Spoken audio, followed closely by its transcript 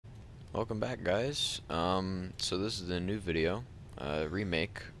Welcome back, guys. So this is a new video,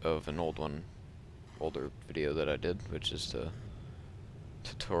 remake of an older video that I did, which is the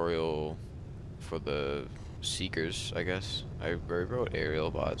tutorial for the Seekers, I guess. I wrote aerial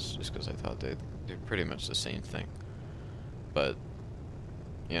bots just because I thought they're pretty much the same thing, but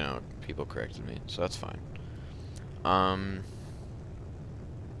people corrected me, so that's fine. Um,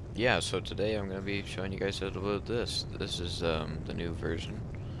 yeah. So today I'm gonna be showing you guys how to load this. This is the new version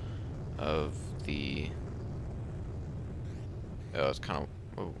of the. Oh, it's kind of.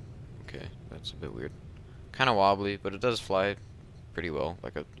 Oh, okay, that's a bit weird. Kind of wobbly, but it does fly pretty well,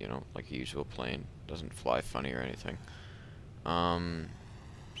 like a usual plane. Doesn't fly funny or anything. So I'm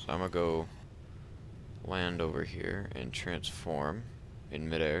gonna go land over here and transform in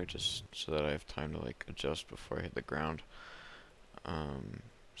midair, just so that I have time to like adjust before I hit the ground.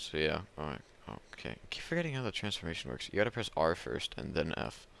 So yeah. Alright. Okay. I keep forgetting how the transformation works. You gotta press R first and then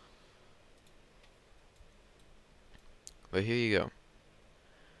F. But here you go.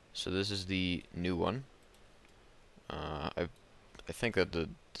 So this is the new one. I think that the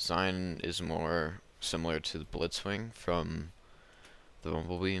design is more similar to the Blitzwing from the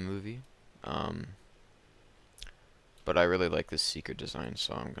Bumblebee movie, um, but I really like this Seeker design,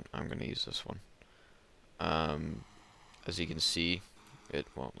 so I'm gonna use this one. As you can see,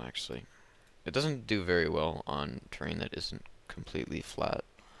 actually, it doesn't do very well on terrain that isn't completely flat,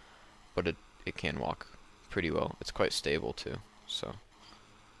 but it can walk pretty well. It's quite stable too, so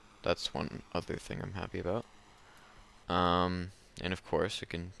that's one other thing I'm happy about. And of course, it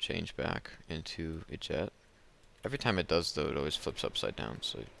can change back into a jet. Every time it does, though, it always flips upside down,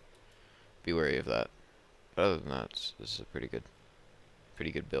 so be wary of that. But other than that, this is a pretty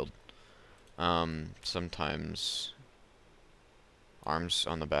good build. Sometimes arms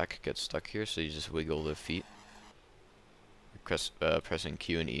on the back get stuck here, so you just wiggle the feet. Pressing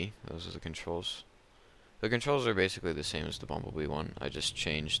Q and E, those are the controls. The controls are basically the same as the Bumblebee one. I just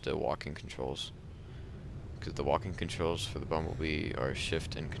changed the walking controls, because the walking controls for the Bumblebee are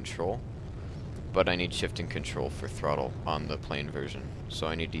shift and control. But I need shift and control for throttle on the plane version, so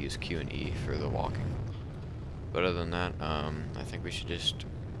I need to use Q and E for the walking. But other than that, I think we should just,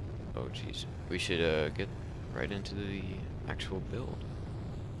 oh jeez, we should get right into the actual build.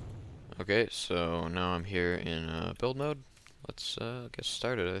 Okay, so now I'm here in build mode. Let's get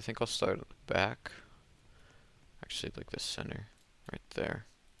started. I think I'll start at the back, actually like the center, right there.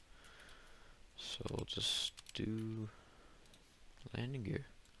 So we'll just do landing gear.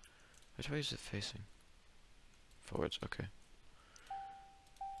 Which way is it facing? Forwards, okay.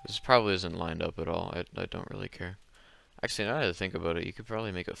 This probably isn't lined up at all. I don't really care. Actually, now that I think about it, you could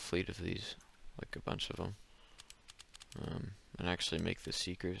probably make a fleet of these, like a bunch of them, and actually make the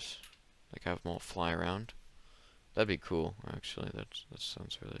Seekers, like have them all fly around. That'd be cool. Actually, that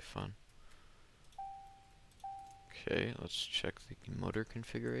sounds really fun. Okay, let's check the motor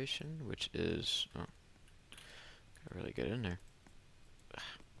configuration, which is gotta really get in there.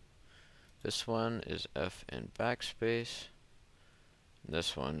 This one is F and backspace.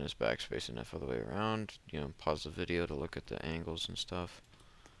 This one is backspace and F all the way around. Pause the video to look at the angles and stuff.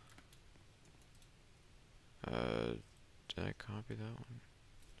 Did I copy that one?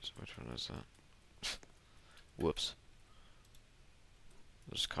 So which one is that? Whoops.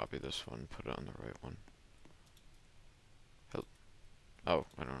 I'll just copy this one, put it on the right one. Oh,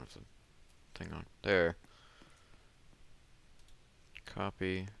 I don't have the thing on. There.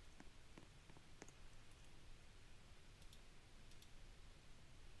 Copy.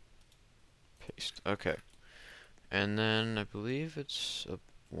 Paste. Okay. And then I believe it's a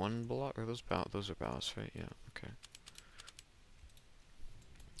one block, or those are ballasts, right? Yeah, okay.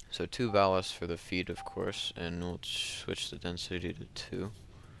 So 2 ballasts for the feet, of course, and we'll switch the density to 2.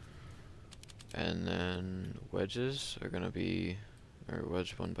 And then wedges are gonna be, or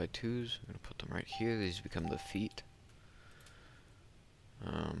wedge 1x2s. I'm gonna put them right here. These become the feet.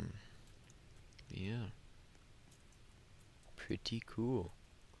 Yeah. Pretty cool.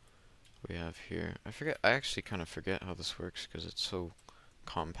 We have here, I actually kind of forget how this works because it's so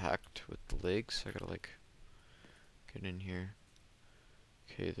compact with the legs. I gotta like get in here.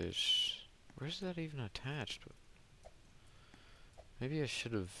 Okay, where's that even attached? Maybe I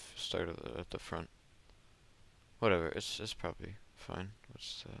should have started at the front. Whatever, it's probably fine.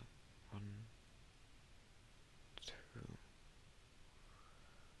 What's that? 1, 2.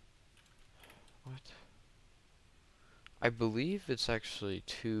 What? I believe it's actually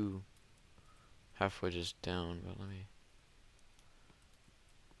 2 half wedges down, but let me.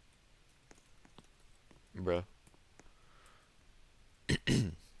 Bruh.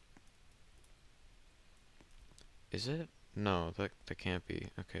 Is it? No, that can't be.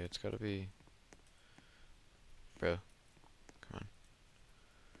 Okay, it's gotta be. Bro, come on.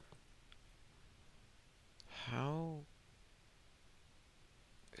 How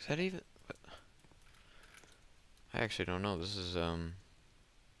is that even? I actually don't know. This is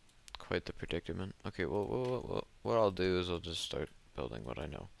quite the predicament. Okay, well, what I'll do is I'll just start building what I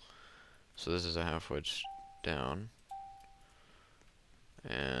know. So this is a half wedge down,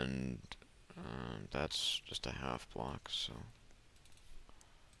 and that's just a half block. So,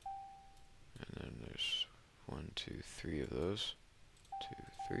 and then there's 1, 2, 3 of those.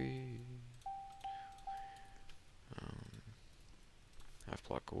 2, 3. Um, half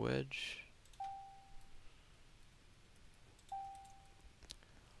block wedge.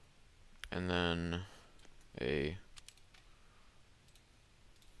 And then a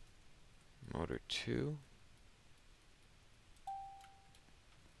motor 2.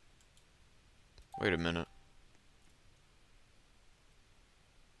 Wait a minute.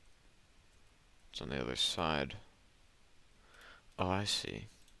 It's on the other side. Oh, I see.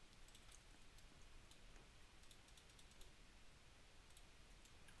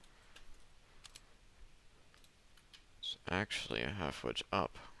 It's actually a half wedge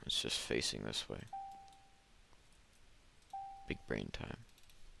up. It's just facing this way. Big brain time.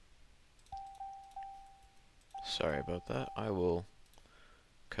 Sorry about that. I will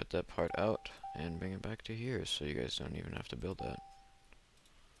cut that part out and bring it back to here so you guys don't even have to build that.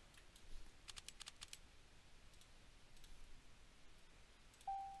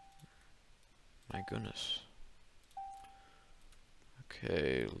 My goodness.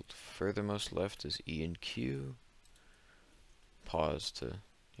 Okay, furthermost left is E and Q. Pause to,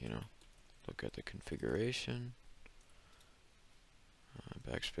 you know, look at the configuration.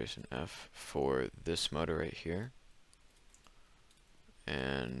 Backspace and F for this motor right here.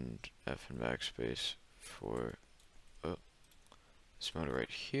 And F and backspace for this motor right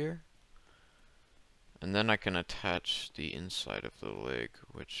here. And then I can attach the inside of the leg,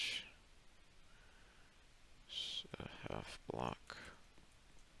 which is a half block.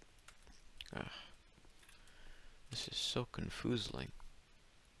 This is so confusing.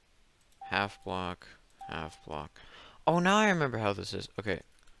 Half block, half block. Oh, now I remember how this is. Okay.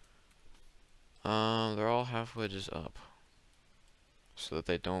 They're all half wedges up, so that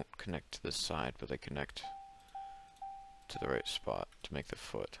they don't connect to this side, but they connect to the right spot to make the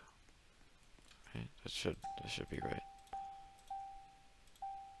foot. Okay, that should be right.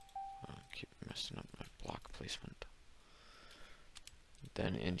 I keep messing up my block placement.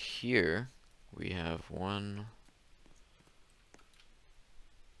 Then in here we have one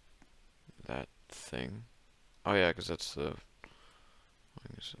that thing. Oh yeah, because that's the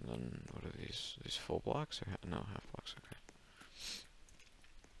wings. And then what are these? These full blocks or no half blocks? Okay.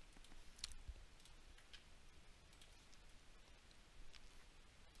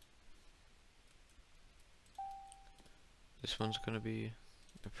 This one's gonna be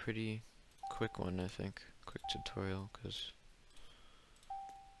a pretty quick one, I think. Quick tutorial, because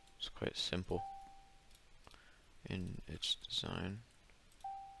it's quite simple in its design.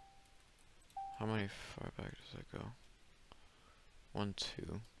 How many far back does that go? 1,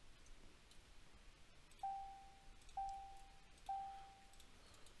 2.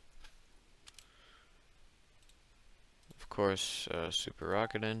 Of course, super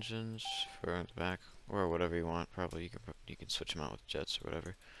rocket engines for the back, or whatever you want. Probably you can switch them out with jets or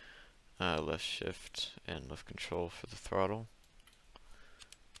whatever. Left shift and left control for the throttle.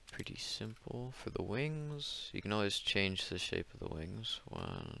 Pretty simple. For the wings, you can always change the shape of the wings.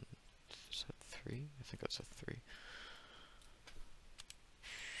 Is that 3? I think that's a 3.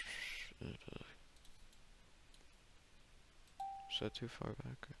 Is that too far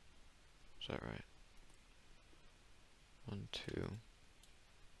back? Is that right? 1, 2.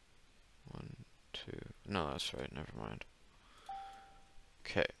 1, 2. No, that's right. Never mind.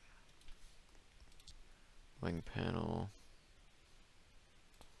 Okay. Wing panel.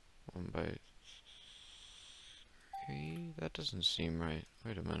 1 by 3. That doesn't seem right.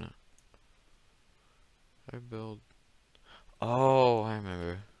 Wait a minute. I build. Oh, I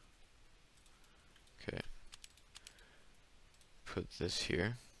remember. Okay. Put this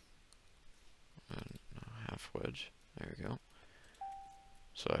here. And half wedge. There we go.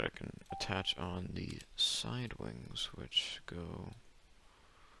 So that I can attach on the side wings, which go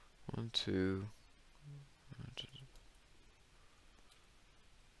 1, 2.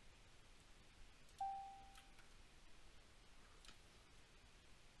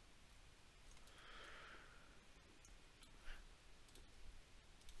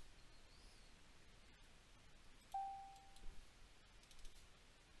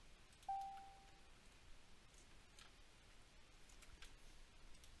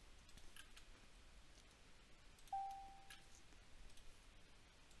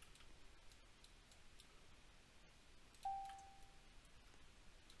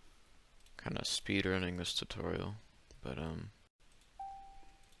 kind of speedrunning this tutorial, but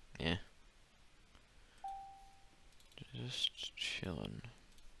yeah, just chilling.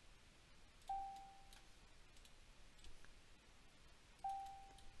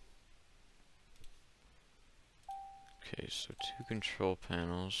 Okay, so 2 control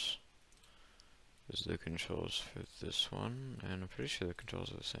panels is the controls for this one, and I'm pretty sure the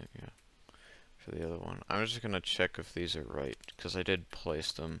controls are the same, yeah, for the other one. I'm just gonna check if these are right, because I did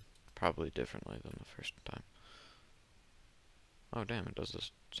place them probably differently than the first time. Oh damn, it does the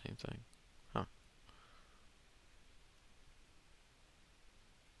same thing. Huh.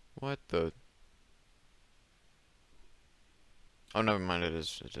 What the? Oh, never mind, it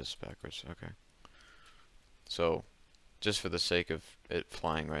is backwards, okay. So, just for the sake of it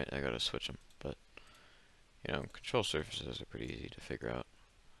flying right, I gotta switch them, but, you know, control surfaces are pretty easy to figure out.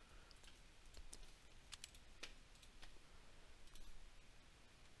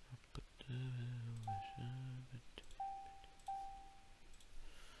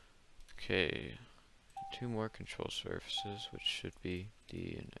 Okay, 2 more control surfaces, which should be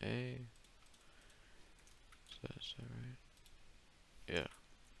D and A. Is that right? Yeah.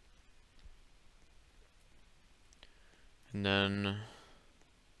 And then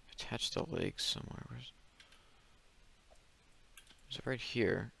attach the legs somewhere. Is it right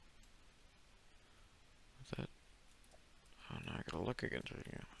here? Is that? Oh no, I gotta look again.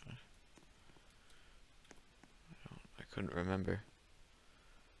 I couldn't remember.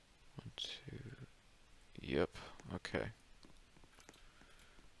 1, 2. Yep. Okay.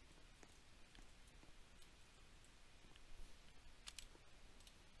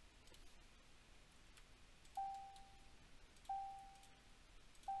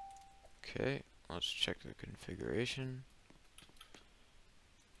 Okay, let's check the configuration.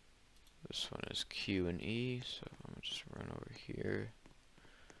 This one is Q and E, so I'm gonna just run over here.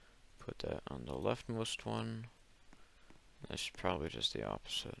 Put that on the leftmost one. That's probably just the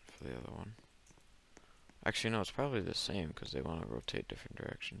opposite for the other one. Actually, no, it's probably the same because they want to rotate different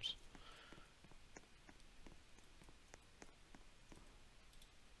directions.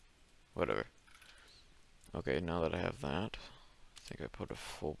 Whatever. Okay, now that I have that, I think I put a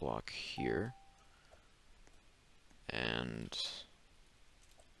full block here. And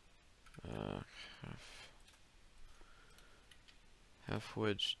half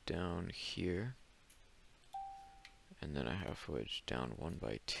wedge down here. And then a half wedge down 1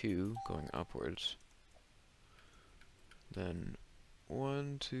 by 2 going upwards. Then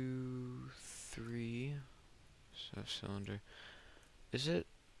 1, 2, 3. Half cylinder. Is it?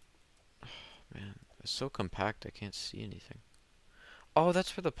 Oh, man, it's so compact I can't see anything. Oh,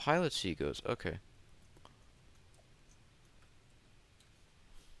 that's where the pilot seat goes. Okay.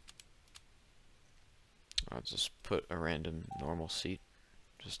 I'll just put a random normal seat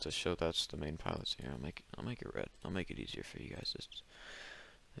just to show that's the main pilot seat. Here, I'll make it red. I'll make it easier for you guys. It's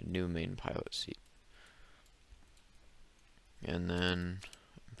a new main pilot seat. And then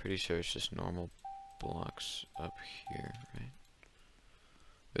I'm pretty sure it's just normal blocks up here, right?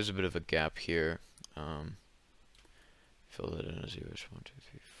 There's a bit of a gap here. Fill it in as you wish. 1, 2,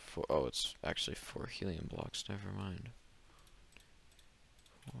 3, 4. Oh, it's actually 4 helium blocks. Never mind.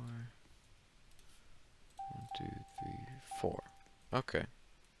 4. 1, 2, 3, 4. Okay.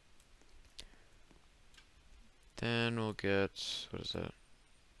 Then we'll get, what is that?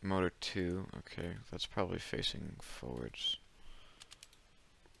 Motor 2. Okay, that's probably facing forwards.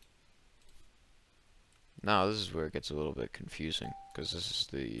 Now this is where it gets a little bit confusing, because this is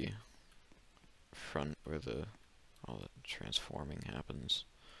the front where all the transforming happens.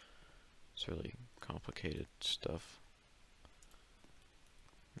 It's really complicated stuff.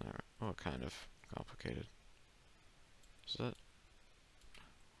 Alright, well, kind of complicated. Is that?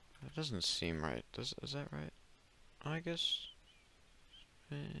 That doesn't seem right. Is that right? I guess.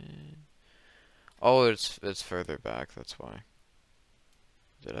 Oh, it's further back. That's why.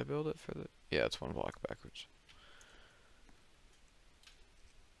 Did I build it further? Yeah, it's 1 block backwards.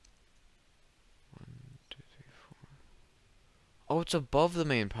 1, 2, 3, 4. Oh, it's above the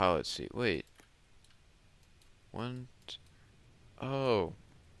main pilot seat. Wait. 1. Oh.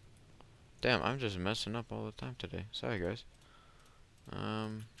 Damn, I'm just messing up all the time today. Sorry, guys.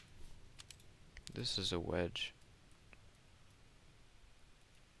 This is a wedge.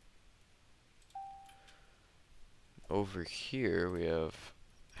 Over here we have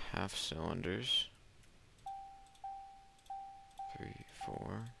half cylinders. 3,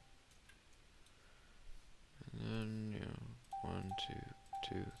 4. And then, you know, 1, 2,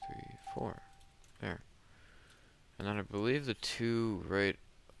 2, 3, 4. There. And then I believe the 2 right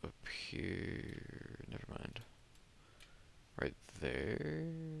up here. Never mind. right there.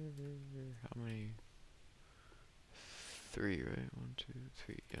 How many? 3, right? 1, 2,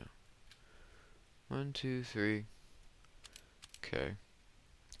 3, yeah. 1, 2, 3. Okay.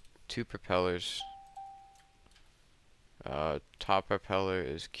 2 propellers. Top propeller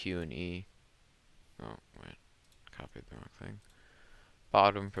is Q and E. Oh, wait. Copied the wrong thing.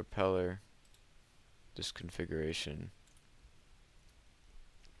 Bottom propeller. This configuration.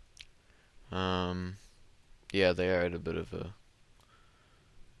 Yeah, they are at a bit of a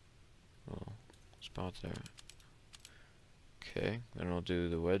little spot there. Okay, then I'll do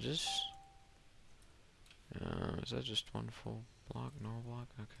the wedges. Is that just one full block? No block?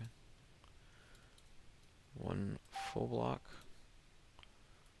 Okay. One full block.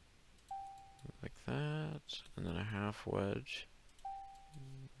 Like that. And then a half wedge.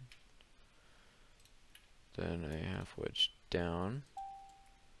 Then a half wedge down.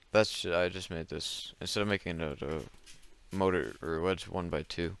 That's, I just made this, instead of making it a motor, or wedge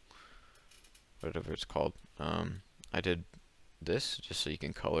 1x2, whatever it's called, I did this just so you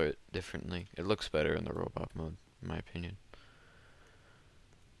can color it differently. It looks better in the robot mode, in my opinion.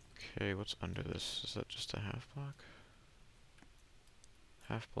 Okay, what's under this? Is that just a half block?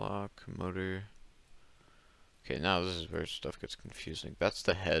 Half block, motor. Okay, now this is where stuff gets confusing. That's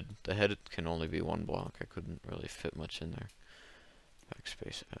the head. The head can only be 1 block. I couldn't really fit much in there.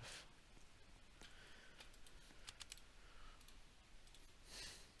 Backspace F.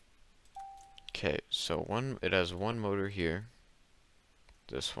 Okay, so it has 1 motor here.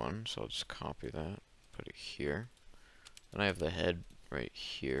 This one, so I'll just copy that, put it here. Then I have the head right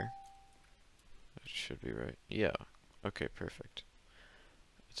here. That should be right. Yeah. Okay, perfect.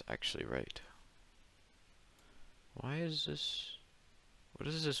 It's actually right. Why is this... What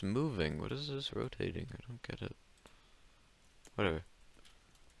is this moving? What is this rotating? I don't get it. Whatever.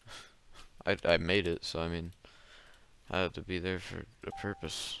 I made it, so I mean, I had to be there for a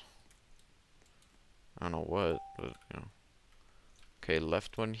purpose. I don't know what, but you know. Okay,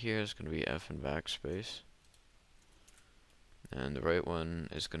 left one here is gonna be F and backspace. And the right one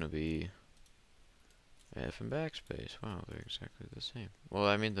is gonna be F and backspace. Wow, they're exactly the same. Well,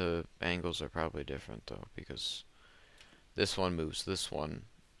 I mean, the angles are probably different though, because this one moves this one,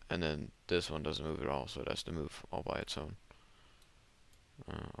 and then this one doesn't move at all, so it has to move all by its own.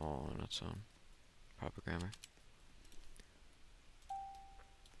 All on its own. Proper grammar.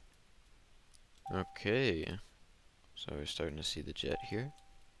 Okay. So we're starting to see the jet here.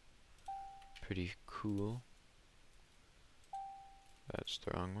 Pretty cool. That's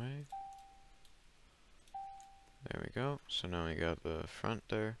the wrong way. There we go. So now we got the front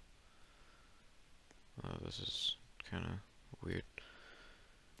there. Oh, this is kind of weird.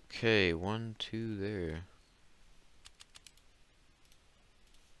 Okay, 1, 2 there.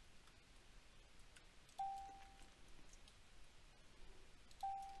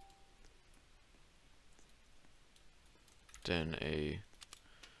 Then a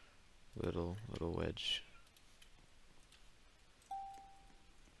little wedge.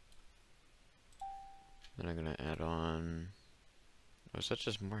 Then I'm gonna add on. Oh, is that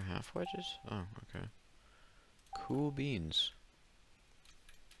just more half wedges? Oh, okay. Cool beans.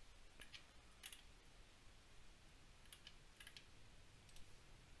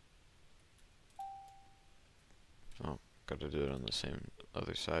 Oh, gotta do it on the same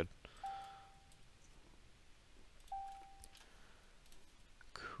other side.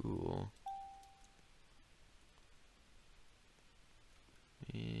 Cool.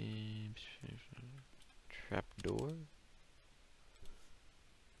 Trapdoor?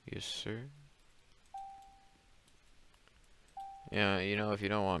 Yes, sir. Yeah, you know, if you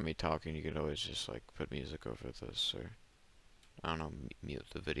don't want me talking, you could always just, like, put music over this, or, I don't know, mute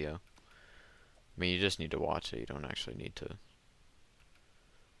the video. I mean, you just need to watch it, you don't actually need to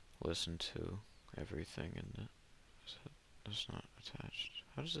listen to everything in it. That's not attached.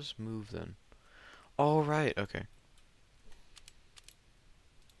 How does this move, then? Oh, right, okay.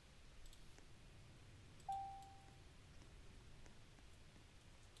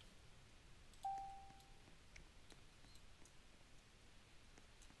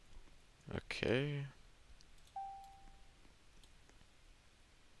 Okay.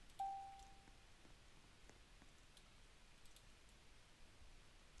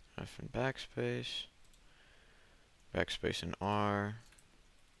 F and backspace. Backspace and R.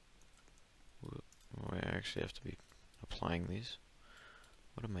 Oh, I actually have to be applying these.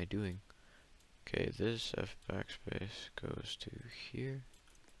 What am I doing? Okay, this F backspace goes to here.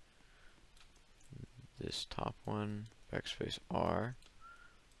 This top one, backspace R,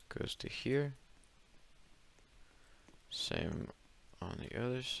 goes to here. Same on the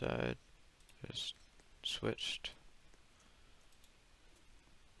other side, just switched.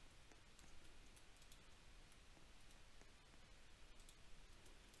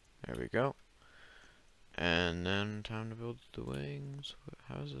 we go. And then time to build the wings.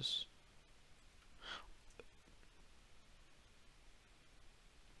 How is this?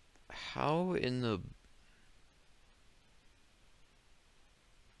 How in the...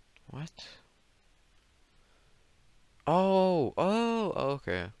 What? Oh,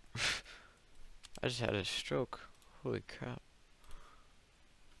 okay. I just had a stroke. Holy crap.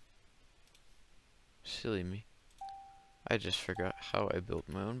 Silly me. I just forgot how I built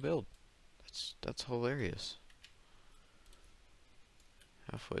my own build. That's hilarious.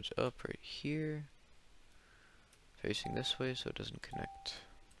 Half wedge up right here. Facing this way so it doesn't connect.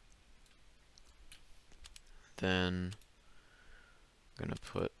 Then I'm gonna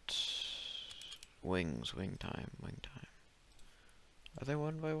put wings, wing time. Are they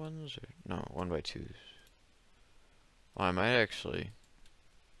 1x1s or no, 1x2s? Well, I might actually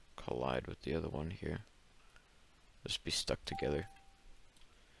collide with the other one here. Just be stuck together.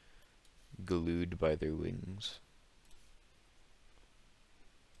 Glued by their wings.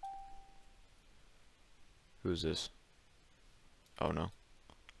 Who's this? Oh no.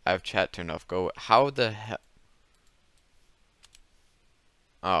 I have chat turned off. Go. How the hell?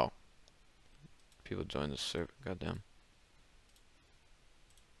 Oh. People join the server. Goddamn.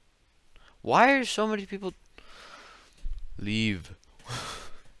 Why are so many people... Leave.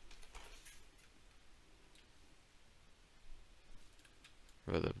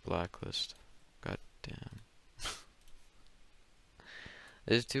 For the blacklist. God damn.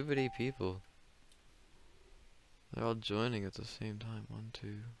 There's too many people. They're all joining at the same time. 1,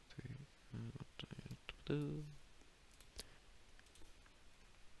 2, 3.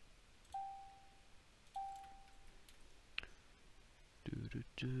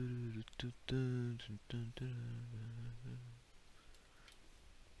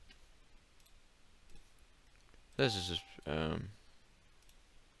 This is just, I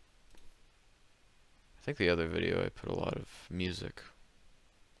think the other video I put a lot of music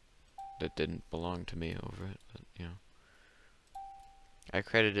that didn't belong to me over it, but, you know. I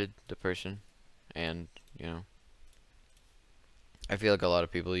credited the person, and, you know. I feel like a lot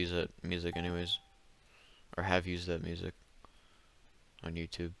of people use that music anyways, or have used that music on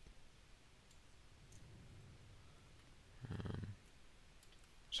YouTube.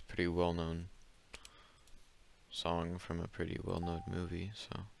 It's a pretty well-known song from a pretty well-known movie,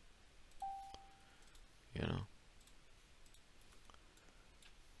 so, you know.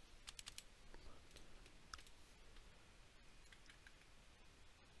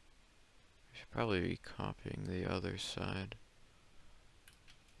 I should probably be copying the other side.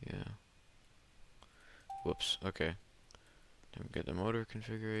 Yeah. Whoops, okay. Then we get the motor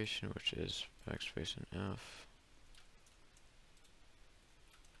configuration, which is backspace and F.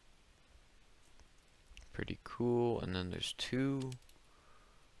 Pretty cool. And then there's 2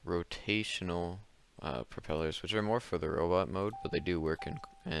 rotational propellers, which are more for the robot mode, but they do work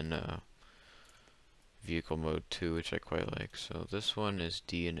in vehicle mode too, which I quite like. So this one is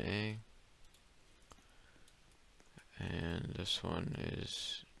D and A, and this one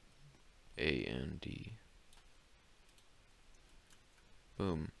is A and D.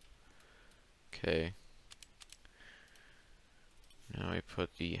 Boom. Okay. Now I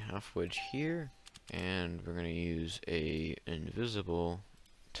put the half wedge here, and we're gonna use a invisible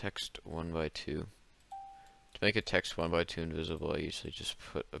text 1x2. To make a text 1x2 invisible, I usually just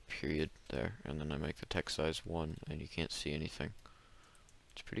put a period there, and then I make the text size 1, and you can't see anything.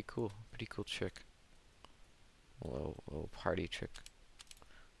 It's pretty cool trick. A little party trick.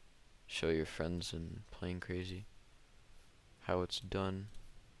 Show your friends and playing crazy how it's done.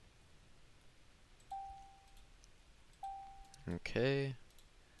 Okay.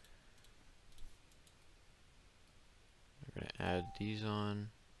 We're gonna add these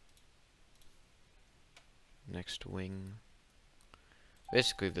on. Next wing.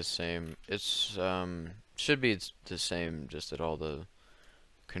 Basically the same. It's should be the same, just that all the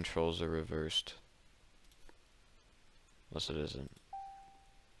controls are reversed. Unless it isn't.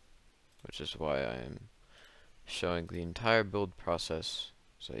 Which is why I am showing the entire build process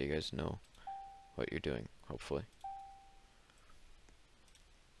so you guys know what you're doing, hopefully.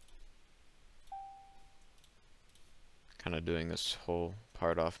 Kind of doing this whole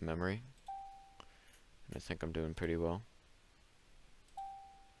part off memory. And I think I'm doing pretty well.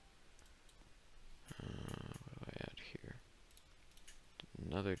 What do I add here?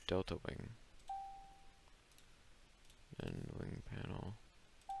 Another delta wing. And wing panel.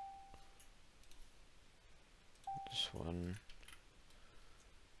 This one.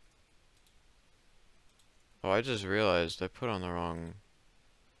 Oh, I just realized I put on the wrong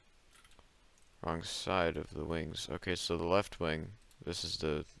side of the wings. Okay, so the left wing This is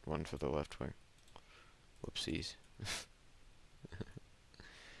the one for the left wing. Whoopsies.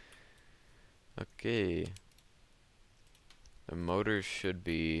 Okay. The motor should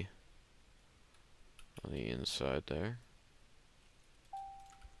be on the inside there.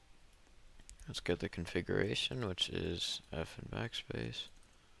 Let's get the configuration, which is F and backspace.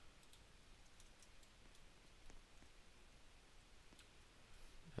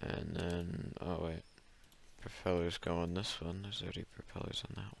 And then, oh wait, propellers go on this one. There's already propellers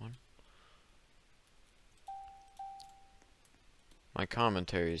on that one. My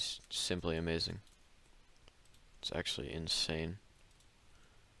commentary is simply amazing. It's actually insane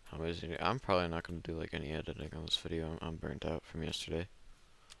how amazing. I'm probably not going to do like any editing on this video. I'm burnt out from yesterday.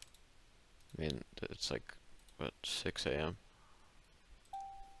 I mean, it's like, what, 6 a.m.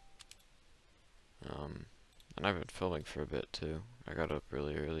 And I've been filming for a bit too. I got up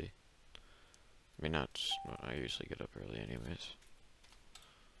really early. I mean, well, I usually get up early anyways.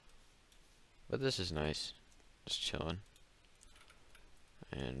 But this is nice. Just chilling.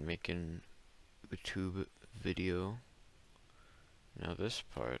 And making a YouTube video. Now this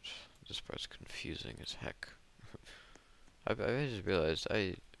part's confusing as heck. I just realized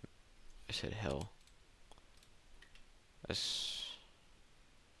I said hell. I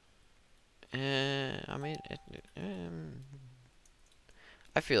mean,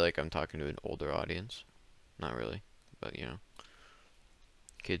 I feel like I'm talking to an older audience. Not really, but you know,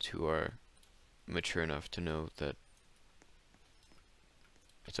 kids who are mature enough to know that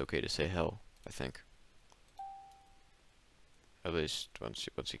it's okay to say hell, I think. At least once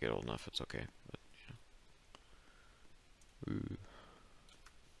you get old enough, it's okay. But you know. Ooh.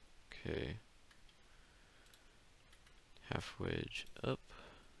 Okay. Half wedge up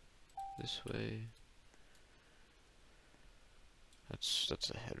this way. That's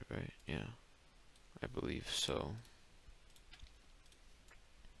the head, right? Yeah, I believe so.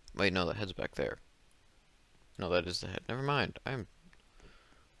 Wait, no, the head's back there. No, that is the head. Never mind.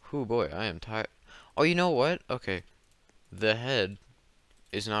 Oh boy, I am tired. Oh, you know what? Okay, the head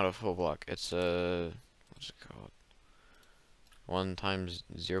is not a full block. It's a, what's it called? 1 times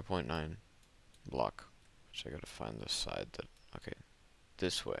 0.9 block. Which I gotta find the side that. Okay,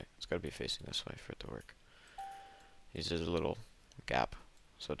 this way. It's gotta be facing this way for it to work. Uses a little gap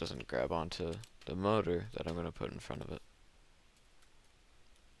so it doesn't grab onto the motor that I'm gonna put in front of it.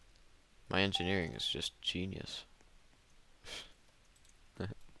 My engineering is just genius.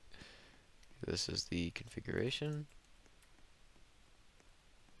 This is the configuration.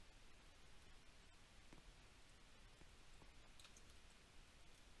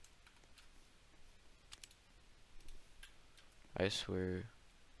 I swear,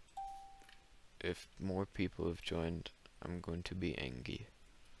 if more people have joined, I'm going to be angry.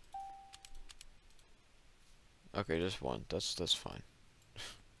 Okay, just one. That's fine.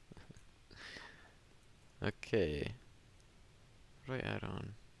 Okay. What do I add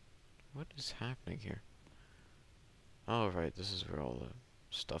on? What is happening here? Oh, right, this is where all the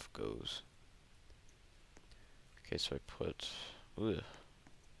stuff goes. Okay, so I put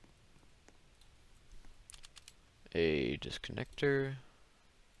a disconnector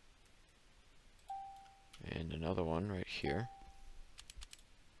and another one right here.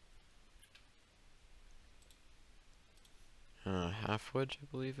 Half wedge, I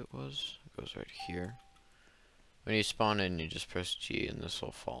believe it was. It goes right here. When you spawn in, you just press G and this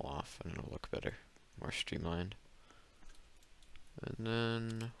will fall off and it'll look better, more streamlined. And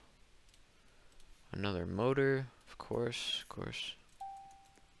then another motor, of course.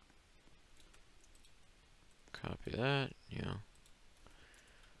 Copy that, you know.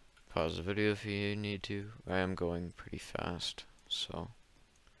 Pause the video if you need to. I am going pretty fast, so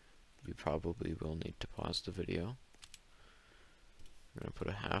you probably will need to pause the video. I'm going to put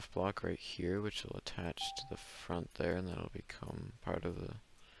a half block right here, which will attach to the front there, and that'll become part of the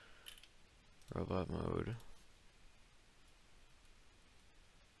robot mode.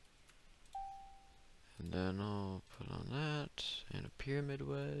 And then I'll put on that, and a pyramid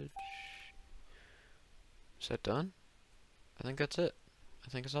wedge. Is that done? I think that's it. I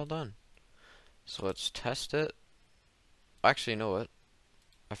think it's all done. So let's test it. Actually, you know what?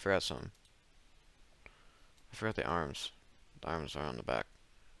 I forgot something. I forgot the arms. The arms are on the back.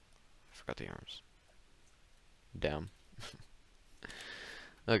 I forgot the arms. Damn.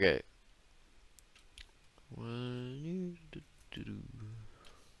 Okay. So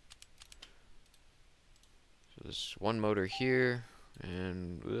there's one motor here,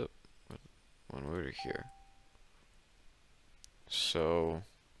 and one motor here. So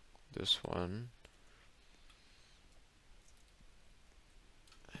this one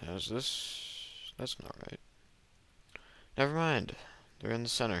has this. That's not right. Never mind. They're in the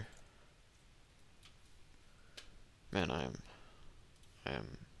center. Man, I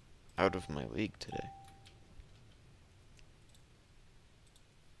am out of my league today.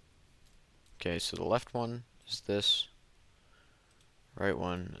 Okay, so the left one is this. Right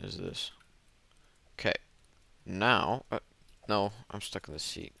one is this. Okay. Now, no, I'm stuck in the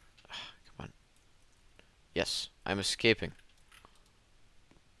seat. Come on. Yes, I'm escaping.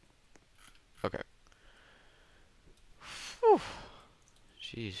 Okay. Whew.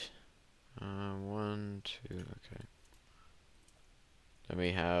 Jeez. 1, 2, okay. Then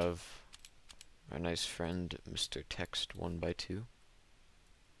we have our nice friend, Mr. Text 1x2.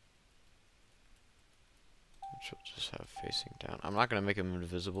 Which we'll just have facing down. I'm not gonna make him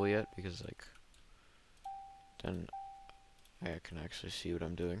invisible yet, because, like, then I can actually see what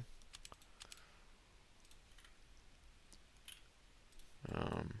I'm doing.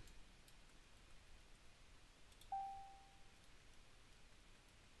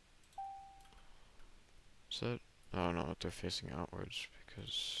 Is that? Oh no, they're facing outwards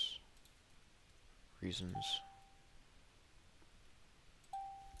because reasons.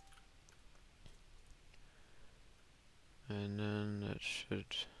 And then that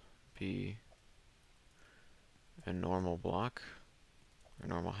should be a normal block, or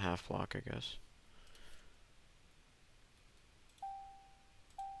normal half block, I guess.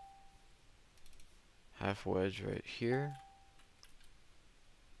 Half wedge right here.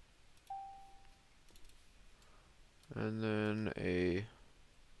 And then a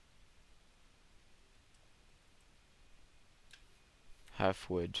half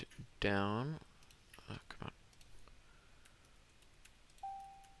wedge down. Oh, come on.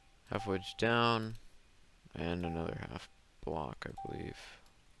 Half wedge down, and another half block, I believe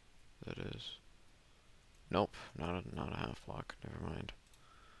that is. Nope, not a half block. Never mind.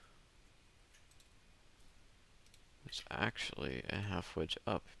 It's actually a half wedge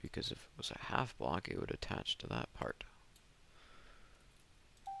up, because if it was a half block, it would attach to that part.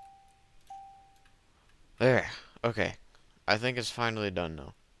 There. Okay. I think it's finally done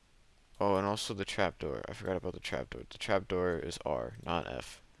now. Oh, and also the trapdoor. I forgot about the trapdoor. The trapdoor is R, not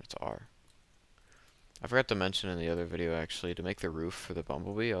F. It's R. I forgot to mention in the other video, actually, to make the roof for the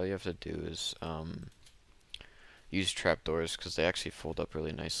Bumblebee, all you have to do is use trapdoors, because they actually fold up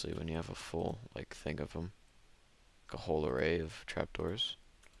really nicely when you have a full, like, thing of them. Like a whole array of trapdoors.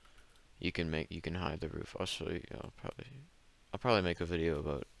 You can hide the roof. I'll show you. I'll probably make a video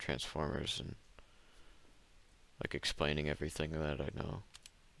about Transformers and, like, explaining everything that I know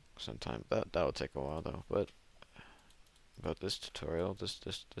sometime. That'll take a while though. But about this tutorial, this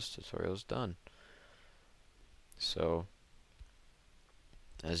tutorial is done. So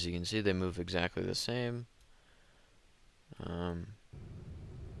as you can see, they move exactly the same.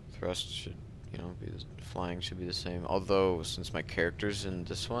 Thrust should, flying should be the same. Although since my character's in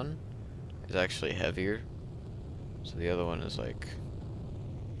this one is actually heavier, so the other one is like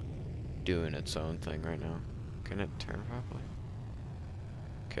doing its own thing right now. Can it turn properly?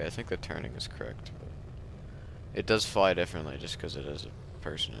 Okay, I think the turning is correct. But it does fly differently just because it has a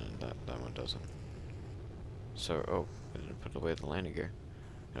person in it. That one doesn't. So, oh, I didn't put away the landing gear.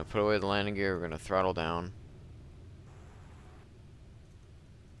 Gonna put away the landing gear, we're gonna throttle down.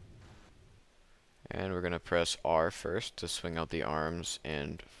 And we're gonna press R first to swing out the arms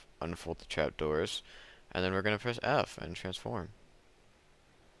and unfold the trapdoors. And then we're gonna press F and transform.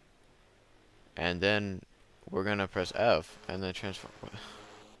 And then we're gonna press F and then transform.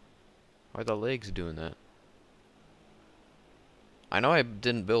 Why are the legs doing that? I know I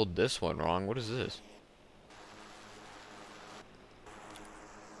didn't build this one wrong. What is this?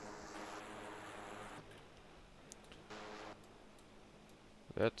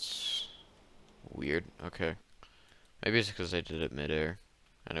 That's weird. Okay. Maybe it's because I did it midair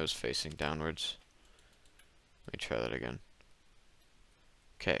and it was facing downwards. Let me try that again.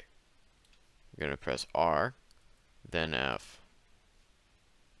 Okay. We're gonna press R, then F.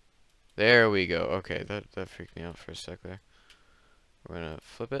 There we go. Okay, that freaked me out for a sec there. We're gonna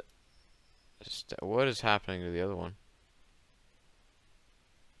flip it. What is happening to the other one?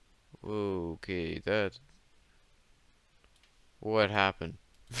 Whoa, okay, that... What happened?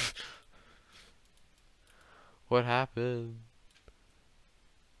 What happened?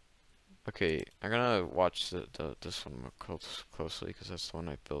 Okay, I'm gonna watch this one more closely, because that's the one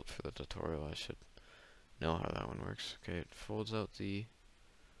I built for the tutorial. I should know how that one works. Okay, it folds out the...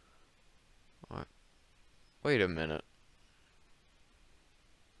 What? Wait a minute.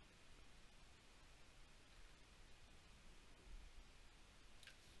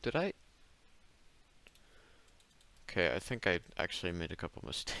 Did I? Okay, I think I actually made a couple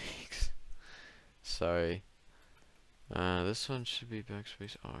mistakes. Sorry. This one should be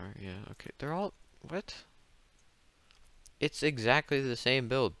backspace R. Yeah, okay. They're all... What? It's exactly the same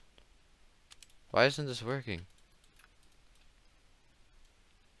build. Why isn't this working?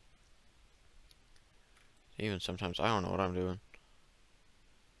 Even sometimes I don't know what I'm doing.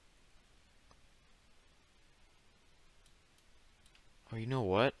 Oh, you know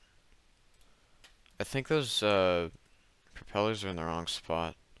what? I think those propellers are in the wrong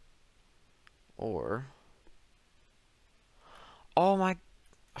spot. Or... Oh my...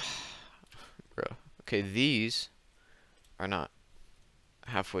 Bro. Okay, these are not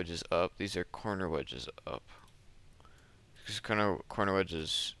half wedges up. These are corner wedges up. Because corner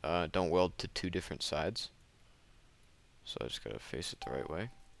wedges don't weld to two different sides. So I just gotta face it the right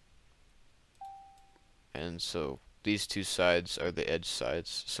way. And so these two sides are the edge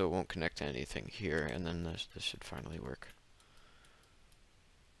sides, so it won't connect to anything here, and then this should finally work.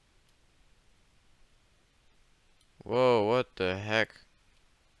 Whoa, what the heck?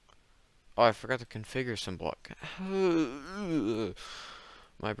 Oh, I forgot to configure some block.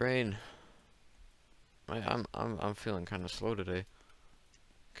 My brain. I'm feeling kind of slow today.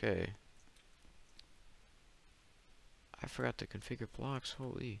 Okay. I forgot to configure blocks.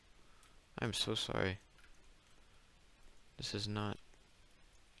 Holy. I'm so sorry. This is not...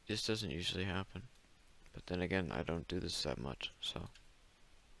 This doesn't usually happen. But then again, I don't do this that much, so...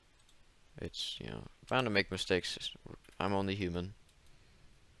 It's, you know, bound to make mistakes. I'm only human.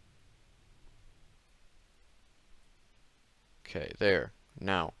 Okay, there.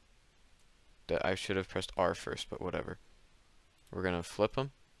 Now. I should have pressed R first, but whatever. We're gonna flip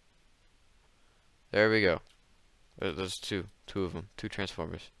them. There we go. There's two of them. Two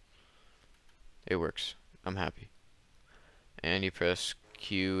transformers. It works. I'm happy. And you press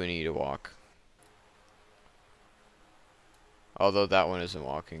Q and E to walk. Although that one isn't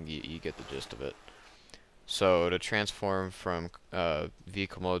walking, you get the gist of it. So to transform from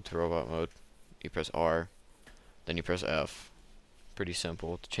vehicle mode to robot mode, you press R, then you press F. Pretty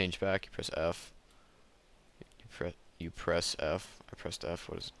simple. To change back, you press F. You press F. I pressed F.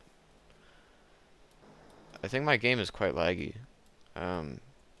 What is it? I think my game is quite laggy.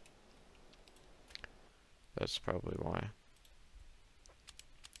 That's probably why.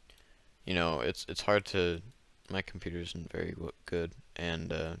 You know, it's hard to... My computer isn't very good,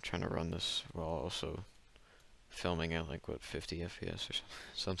 and trying to run this while also filming at like, what, 50 FPS or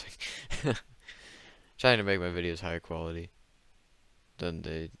something. Trying to make my videos higher quality than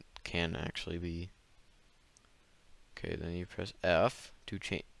they can actually be. Okay, then you press F to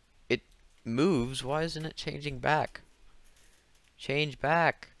change. It moves. Why isn't it changing back? Change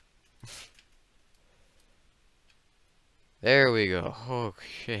back. There we go.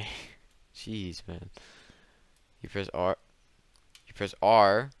 Okay. Jeez, man. You press R. You press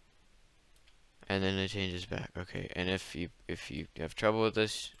R, and then it changes back. Okay. And if you have trouble with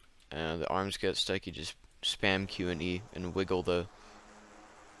this, the arms get stuck, you just spam Q and E and wiggle the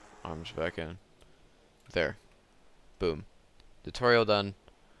arms back in. There. Boom. Tutorial done.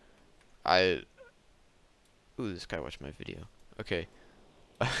 Ooh, this guy watched my video. Okay.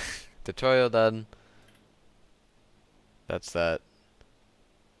 Tutorial done. That's that.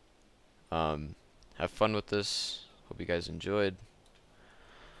 Have fun with this. Hope you guys enjoyed.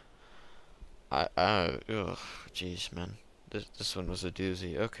 Ugh, jeez, man. This one was a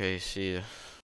doozy. Okay, see ya.